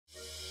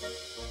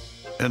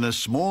In a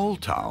small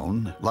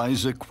town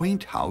lies a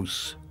quaint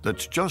house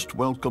that's just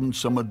welcomed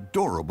some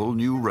adorable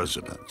new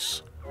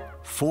residents.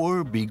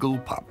 4 beagle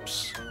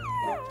pups.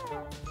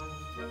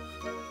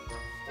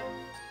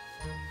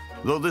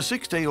 Though the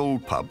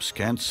 6-day-old pups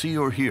can't see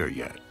or hear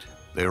yet,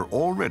 they're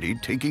already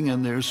taking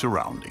in their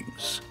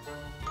surroundings.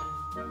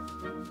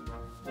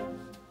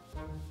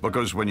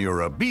 Because when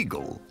you're a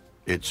beagle,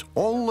 it's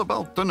all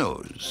about the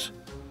nose.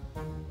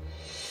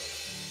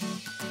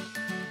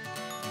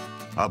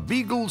 A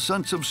beagle's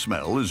sense of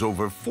smell is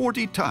over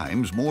 40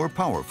 times more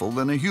powerful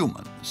than a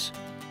human's.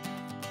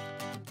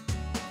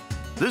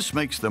 This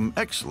makes them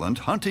excellent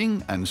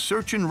hunting and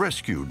search and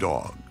rescue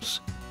dogs.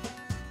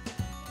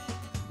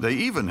 They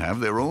even have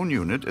their own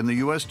unit in the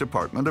U.S.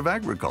 Department of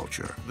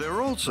Agriculture.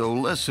 They're also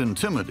less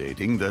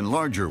intimidating than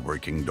larger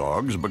working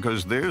dogs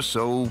because they're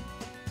so,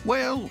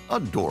 well,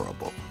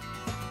 adorable.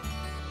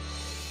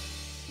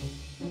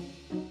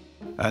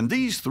 And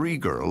these 3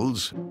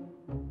 girls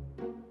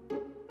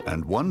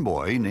and 1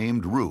 boy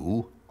named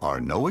Roo are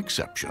no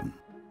exception.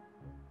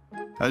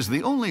 As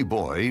the only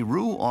boy,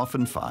 Roo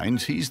often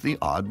finds he's the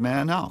odd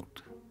man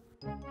out.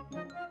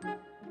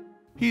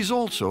 He's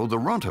also the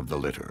runt of the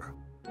litter,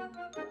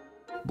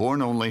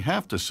 born only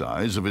half the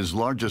size of his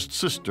largest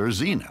sister,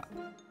 Xena.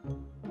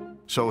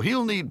 So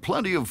he'll need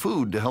plenty of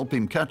food to help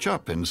him catch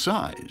up in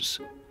size.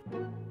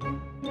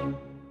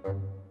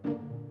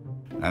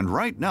 And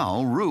right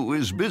now, Roo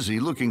is busy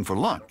looking for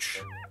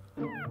lunch.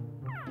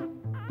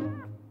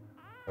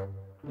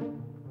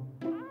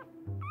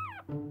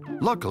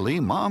 Luckily,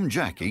 Mom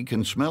Jackie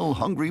can smell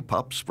hungry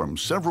pups from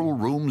several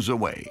rooms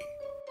away.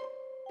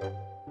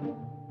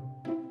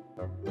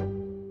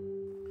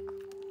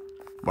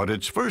 But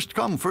it's first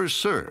come, first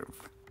serve.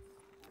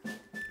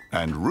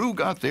 And Roo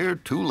got there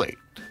too late.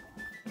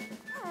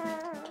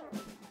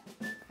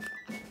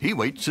 He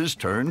waits his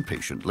turn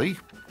patiently.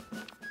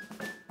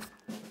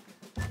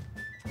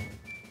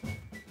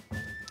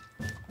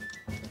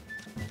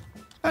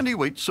 And he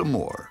waits some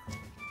more.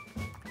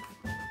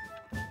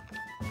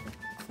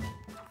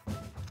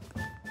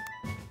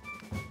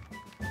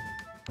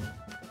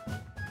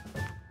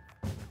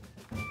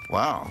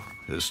 Wow,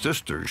 his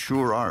sisters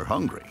sure are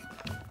hungry.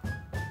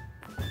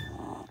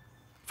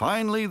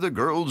 Finally, the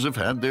girls have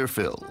had their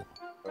fill.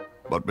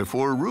 But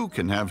before Roo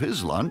can have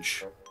his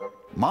lunch,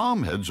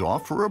 Mom heads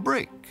off for a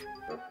break.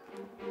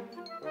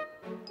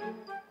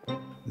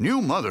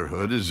 New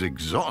motherhood is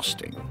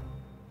exhausting.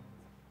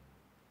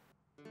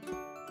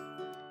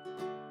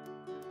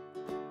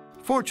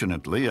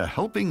 Fortunately, a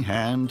helping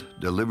hand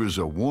delivers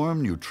a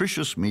warm,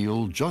 nutritious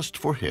meal just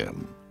for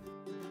him,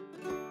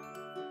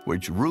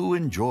 which Roo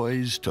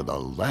enjoys to the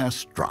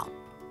last drop.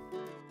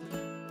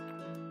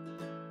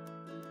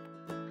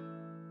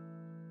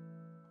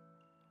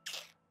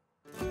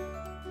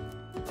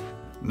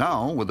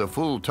 Now, with a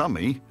full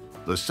tummy,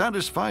 the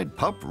satisfied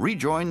pup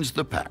rejoins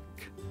the pack,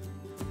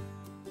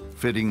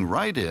 fitting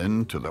right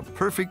into the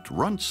perfect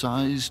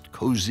runt-sized,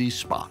 cozy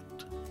spot.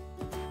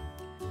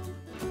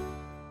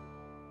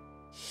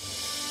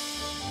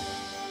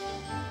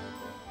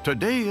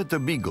 Today at the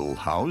Beagle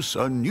House,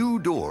 a new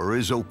door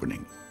is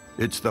opening.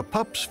 It's the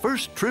pup's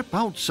first trip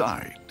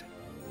outside.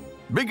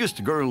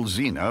 Biggest girl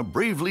Xena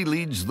bravely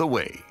leads the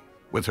way,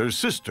 with her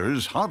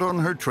sisters hot on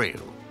her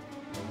trail.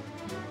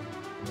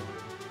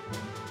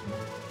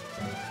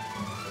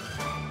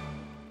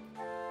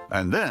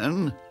 And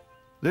then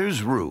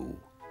there's Roo,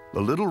 the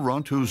little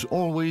runt who's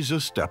always a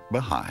step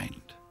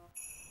behind.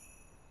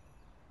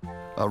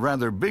 A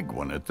rather big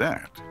one at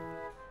that.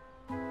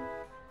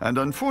 And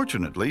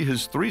unfortunately,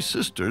 his 3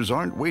 sisters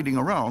aren't waiting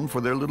around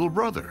for their little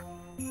brother.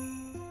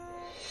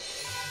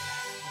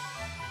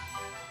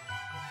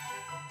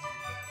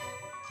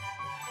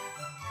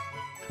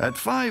 At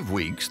 5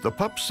 weeks, the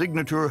pup's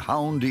signature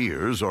hound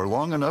ears are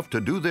long enough to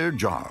do their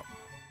job,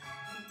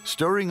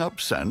 stirring up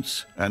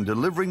scents and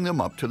delivering them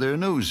up to their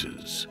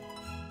noses.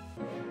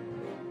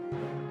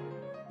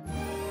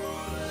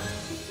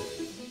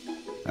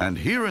 And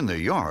here in the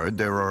yard,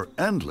 there are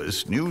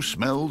endless new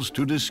smells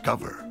to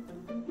discover.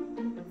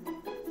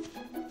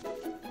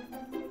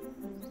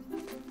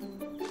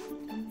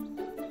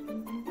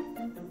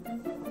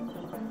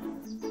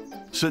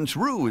 Since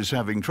Roo is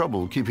having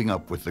trouble keeping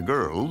up with the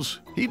girls,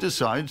 he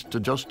decides to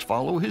just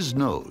follow his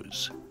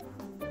nose.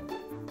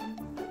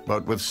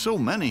 But with so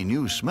many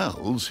new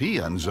smells, he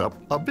ends up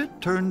a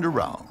bit turned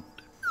around.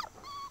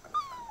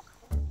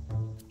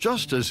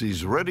 Just as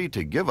he's ready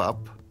to give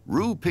up,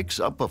 Roo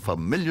picks up a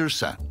familiar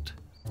scent.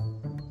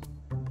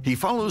 He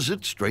follows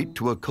it straight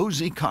to a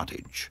cozy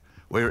cottage,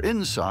 where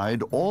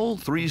inside all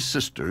 3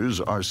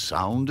 sisters are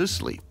sound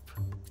asleep.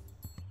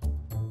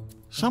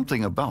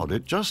 Something about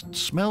it just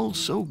smells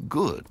so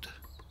good.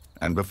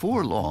 And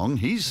before long,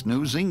 he's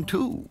snoozing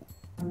too.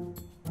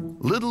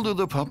 Little do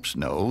the pups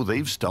know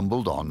they've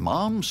stumbled on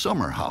Mom's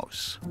summer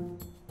house.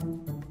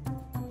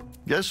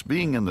 Guess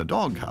being in the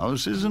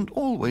doghouse isn't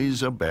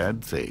always a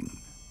bad thing.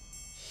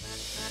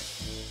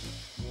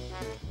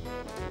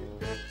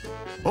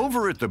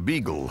 Over at the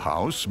Beagle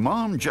House,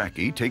 Mom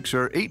Jackie takes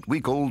her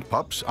 8-week-old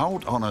pups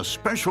out on a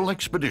special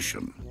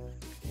expedition.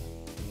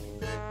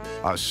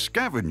 A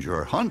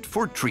scavenger hunt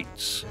for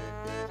treats.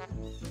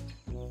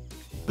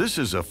 This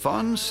is a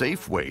fun,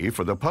 safe way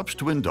for the pups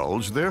to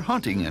indulge their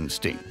hunting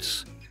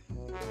instincts.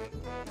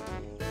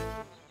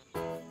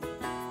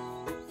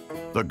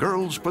 The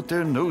girls put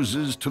their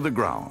noses to the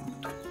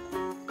ground.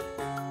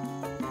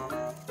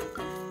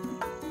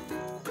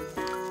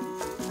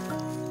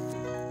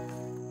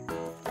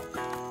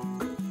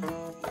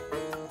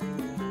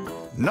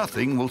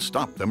 Nothing will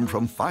stop them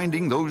from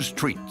finding those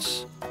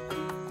treats.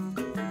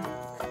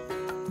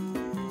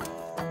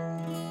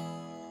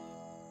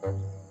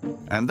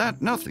 And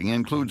that nothing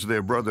includes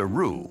their brother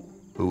Roo,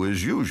 who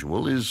as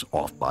usual is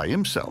off by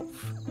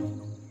himself.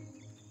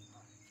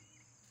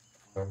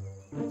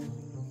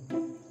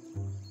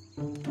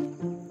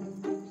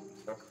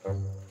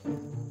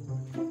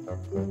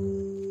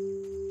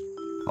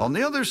 On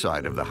the other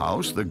side of the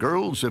house, the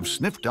girls have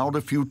sniffed out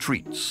a few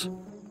treats.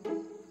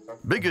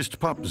 Biggest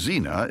pup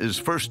Xena is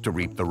first to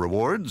reap the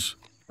rewards,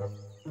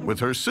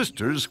 with her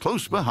sisters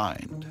close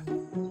behind.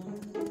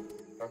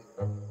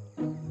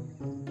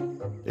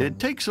 It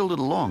takes a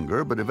little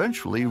longer, but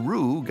eventually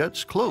Roo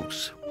gets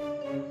close.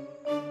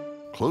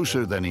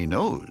 Closer than he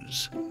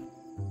knows.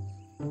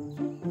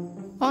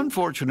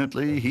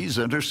 Unfortunately, he's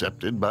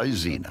intercepted by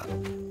Xena.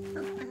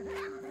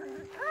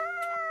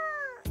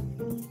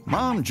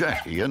 Mom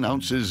Jackie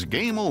announces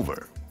game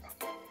over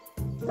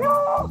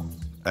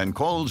and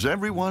calls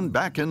everyone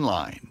back in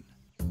line.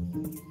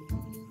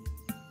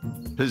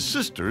 His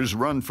sisters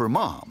run for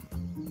Mom,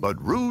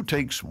 but Roo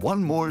takes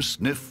one more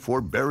sniff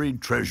for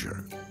buried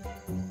treasure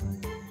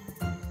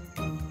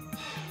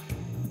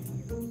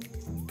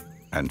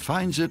and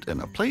finds it in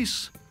a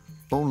place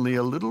only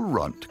a little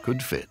runt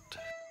could fit.